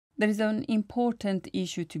There is an important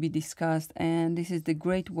issue to be discussed, and this is the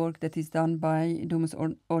great work that is done by Domus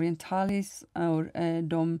Orientalis or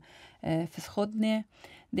Dom Feschodne.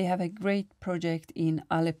 They have a great project in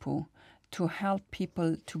Aleppo to help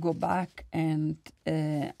people to go back and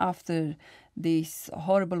after this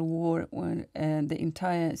horrible war when the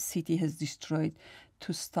entire city has destroyed,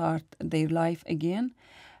 to start their life again.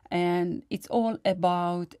 And it's all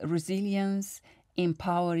about resilience,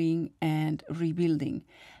 empowering and rebuilding.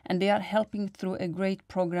 And they are helping through a great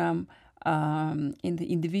program in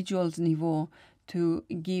the individual's niveau to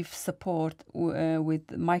give support with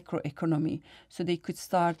microeconomy, so they could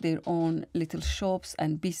start their own little shops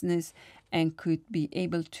and business and could be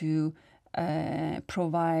able to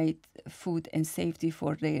provide food and safety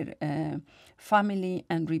for their family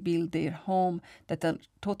and rebuild their home that are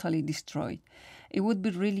totally destroyed. It would be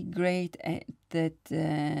really great that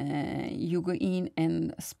you go in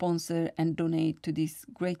and sponsor and donate to this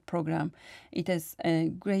great program. It has a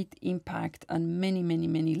great impact on many, many,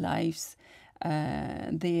 many lives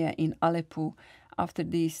there in Aleppo after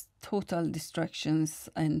these total destructions,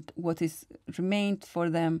 and what is remained for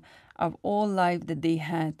them of all life that they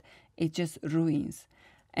had, it just ruins.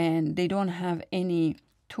 And they don't have any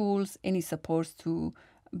tools, any supports to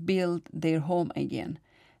build their home again.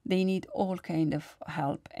 They need all kind of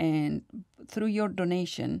help, and through your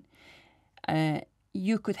donation,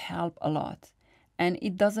 you could help a lot. And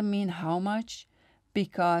it doesn't mean how much,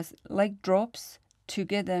 because like drops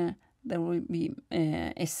together, there will be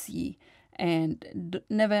a sea. And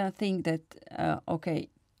never think that, okay,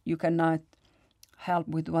 you cannot help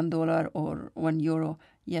with $1 or €1.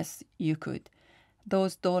 Yes, you could.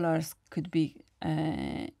 Those dollars could be,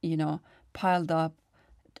 piled up,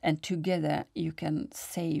 and together you can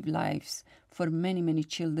save lives for many, many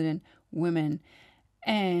children, women,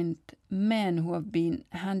 and men who have been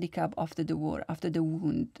handicapped after the war, after the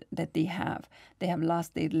wound that they have. They have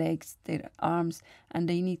lost their legs, their arms, and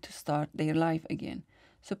they need to start their life again.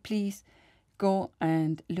 So please go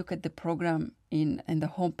and look at the program in the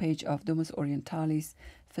homepage of Domus Orientalis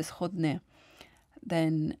Feschodne.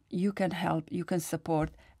 Then you can help, you can support,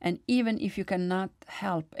 and even if you cannot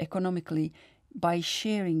help economically, by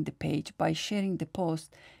sharing the page, by sharing the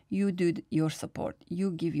post, you do your support,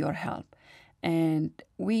 you give your help. And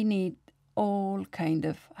we need all kind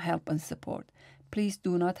of help and support. Please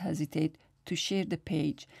do not hesitate to share the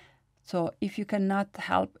page. So if you cannot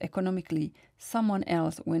help economically, someone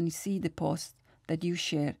else, when you see the post that you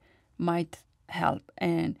share, might help.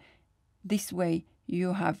 And this way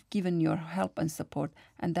you have given your help and support,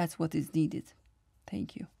 and that's what is needed.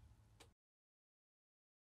 Thank you.